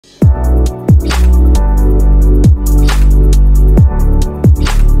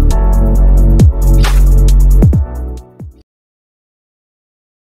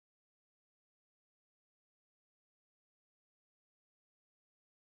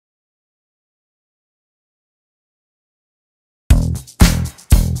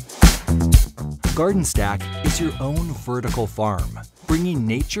Garden Stack is your own vertical farm, bringing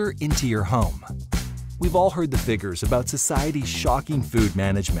nature into your home. We've all heard the figures about society's shocking food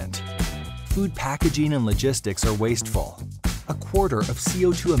management. Food packaging and logistics are wasteful. A quarter of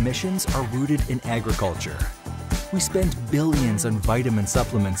CO2 emissions are rooted in agriculture. We spend billions on vitamin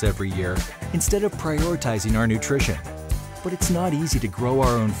supplements every year instead of prioritizing our nutrition. But it's not easy to grow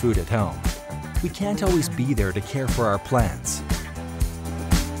our own food at home. We can't always be there to care for our plants.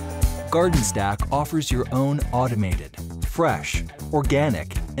 Garden Stack offers your own automated, fresh,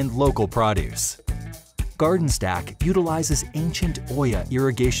 organic, and local produce. Garden Stack utilizes ancient Oya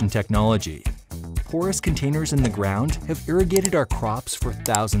irrigation technology. Porous containers in the ground have irrigated our crops for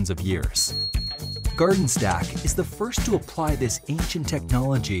thousands of years. Garden Stack is the first to apply this ancient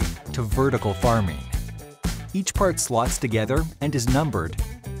technology to vertical farming. Each part slots together and is numbered,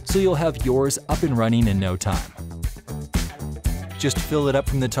 so you'll have yours up and running in no time. Just fill it up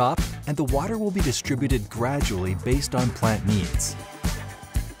from the top, and the water will be distributed gradually based on plant needs.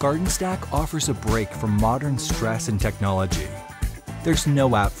 Garden Stack offers a break from modern stress and technology. There's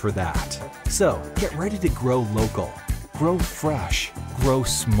no app for that. So get ready to grow local, grow fresh, grow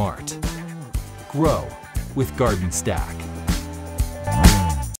smart. Grow with Garden Stack.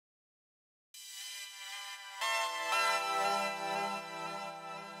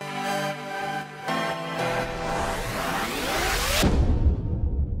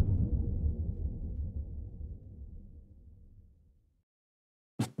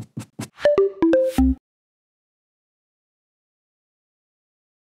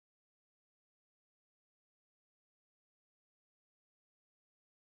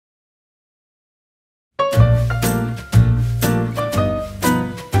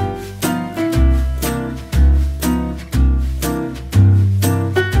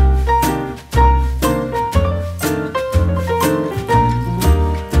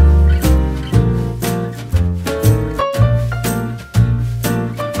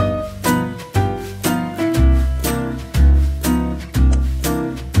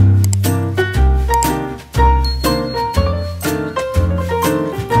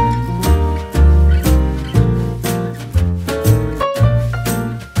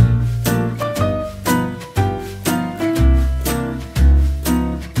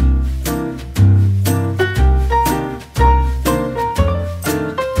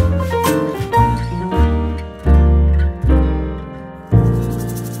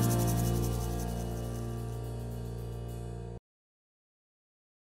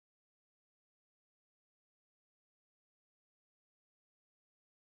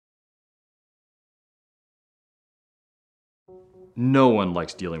 No one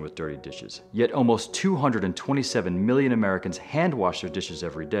likes dealing with dirty dishes, yet almost 227 million Americans hand wash their dishes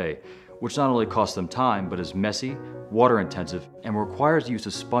every day, which not only costs them time, but is messy, water intensive, and requires the use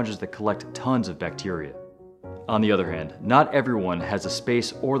of sponges that collect tons of bacteria. On the other hand, not everyone has the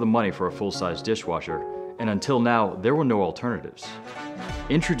space or the money for a full-size dishwasher, and until now, there were no alternatives.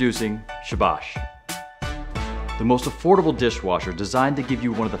 Introducing Shabosh, the most affordable dishwasher designed to give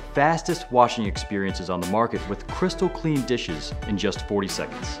you one of the fastest washing experiences on the market with crystal clean dishes in just 40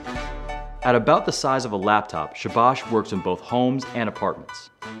 seconds. At about the size of a laptop, Shabosh works in both homes and apartments.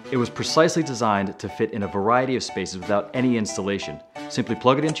 It was precisely designed to fit in a variety of spaces without any installation. Simply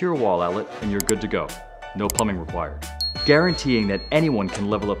plug it into your wall outlet and you're good to go. No plumbing required. Guaranteeing that anyone can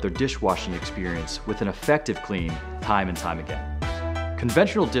level up their dishwashing experience with an effective clean time and time again.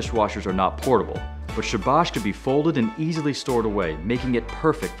 Conventional dishwashers are not portable, but Shabosh could be folded and easily stored away, making it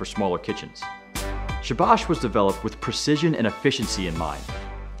perfect for smaller kitchens. Shabosh was developed with precision and efficiency in mind.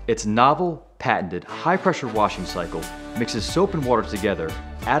 Its novel, patented, high-pressure washing cycle mixes soap and water together,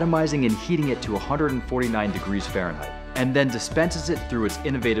 atomizing and heating it to 149 degrees Fahrenheit, and then dispenses it through its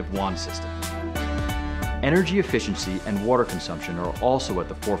innovative wand system. Energy efficiency and water consumption are also at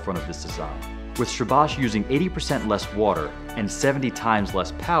the forefront of this design, with Shabosh using 80% less water and 70 times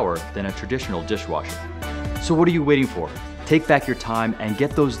less power than a traditional dishwasher. So what are you waiting for? Take back your time and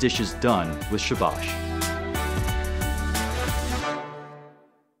get those dishes done with Shabosh.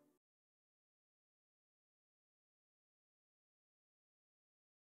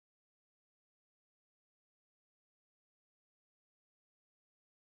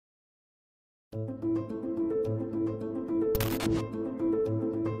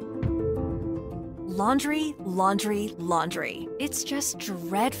 Laundry, laundry, laundry. It's just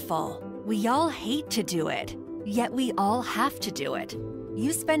dreadful. We all hate to do it, yet we all have to do it.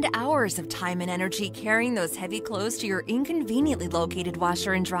 You spend hours of time and energy carrying those heavy clothes to your inconveniently located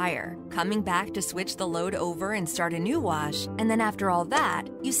washer and dryer, coming back to switch the load over and start a new wash, and then after all that,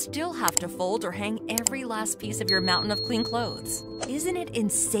 you still have to fold or hang every last piece of your mountain of clean clothes. Isn't it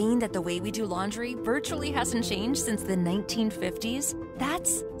insane that the way we do laundry virtually hasn't changed since the 1950s?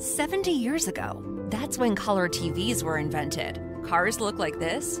 That's 70 years ago. That's when color TVs were invented. Cars look like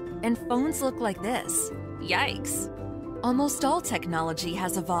this, and phones look like this. Yikes. Almost all technology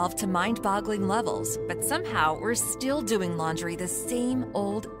has evolved to mind-boggling levels, but somehow we're still doing laundry the same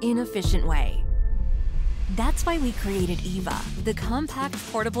old, inefficient way. That's why we created Eeva, the compact,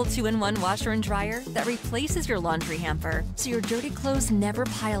 portable 2-in-1 washer and dryer that replaces your laundry hamper so your dirty clothes never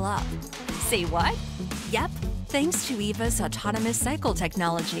pile up. Say what? Yep. Thanks to Eeva's autonomous cycle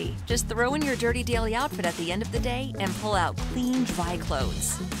technology, just throw in your dirty daily outfit at the end of the day and pull out clean, dry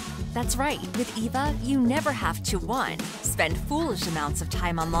clothes. That's right, with Eeva, you never have to 1. Spend foolish amounts of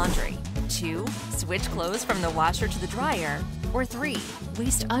time on laundry, 2. Switch clothes from the washer to the dryer, or 3.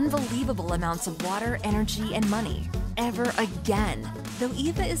 Waste unbelievable amounts of water, energy, and money. Ever again. Though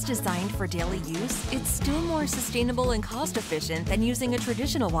Eeva is designed for daily use, it's still more sustainable and cost-efficient than using a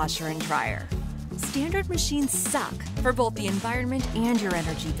traditional washer and dryer. Standard machines suck for both the environment and your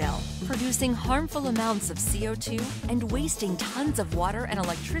energy bill, producing harmful amounts of CO2 and wasting tons of water and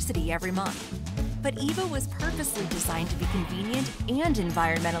electricity every month. But Eeva was purposely designed to be convenient and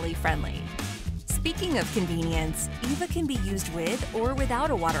environmentally friendly. Speaking of convenience, Eeva can be used with or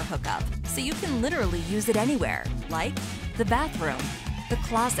without a water hookup, so you can literally use it anywhere, like the bathroom, the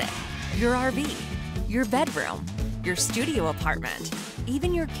closet, your RV, your bedroom, your studio apartment,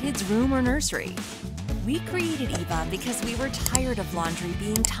 even your kid's room or nursery. We created Eeva because we were tired of laundry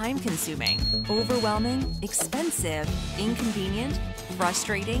being time-consuming, overwhelming, expensive, inconvenient,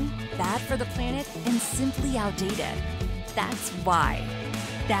 frustrating, bad for the planet, and simply outdated. That's why.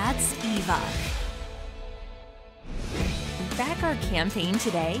 That's Eeva. Back our campaign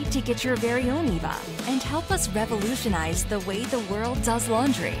today to get your very own Eeva and help us revolutionize the way the world does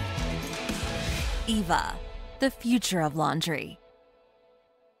laundry. Eeva, the future of laundry.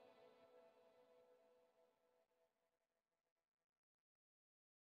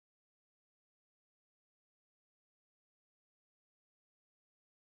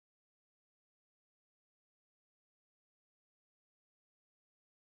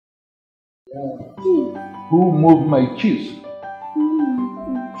 Who moved my cheese?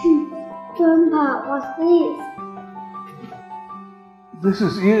 Grandpa, what's this? This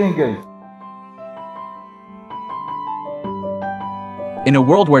is Reencle. In a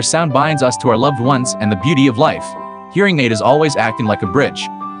world where sound binds us to our loved ones and the beauty of life, hearing aid is always acting like a bridge.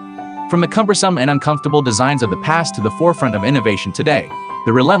 From the cumbersome and uncomfortable designs of the past to the forefront of innovation today,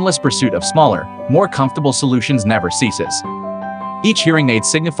 the relentless pursuit of smaller, more comfortable solutions never ceases. Each hearing aid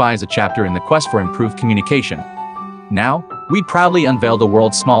signifies a chapter in the quest for improved communication. Now, we proudly unveil the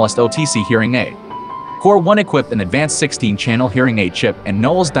world's smallest OTC hearing aid. Core 1 equipped an advanced 16-channel hearing aid chip and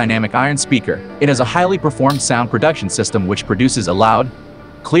Knowles dynamic iron speaker. It has a highly performed sound production system which produces a loud,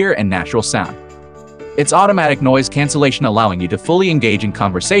 clear, and natural sound. Its automatic noise cancellation allowing you to fully engage in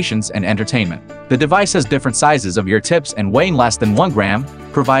conversations and entertainment. The device has different sizes of ear tips and weighing less than 1 gram,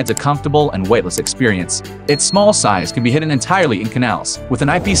 provides a comfortable and weightless experience. Its small size can be hidden entirely in canals. With an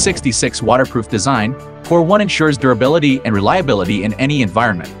IP66 waterproof design, Core 1 ensures durability and reliability in any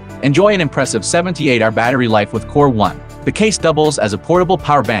environment. Enjoy an impressive 78-hour battery life with Core 1. The case doubles as a portable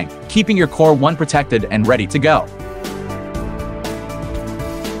power bank, keeping your Core 1 protected and ready to go.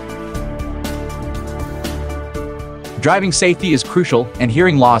 Driving safety is crucial, and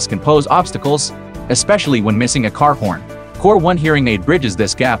hearing loss can pose obstacles, especially when missing a car horn. Core 1 hearing aid bridges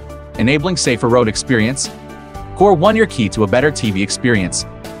this gap, enabling safer road experience. Core 1, your key to a better TV experience.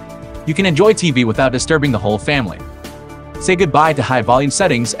 You can enjoy TV without disturbing the whole family. Say goodbye to high volume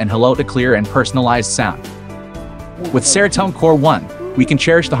settings and hello to clear and personalized sound. With Serotonin Core 1, we can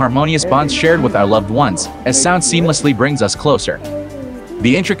cherish the harmonious bonds shared with our loved ones, as sound seamlessly brings us closer.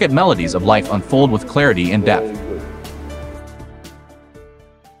 The intricate melodies of life unfold with clarity and depth.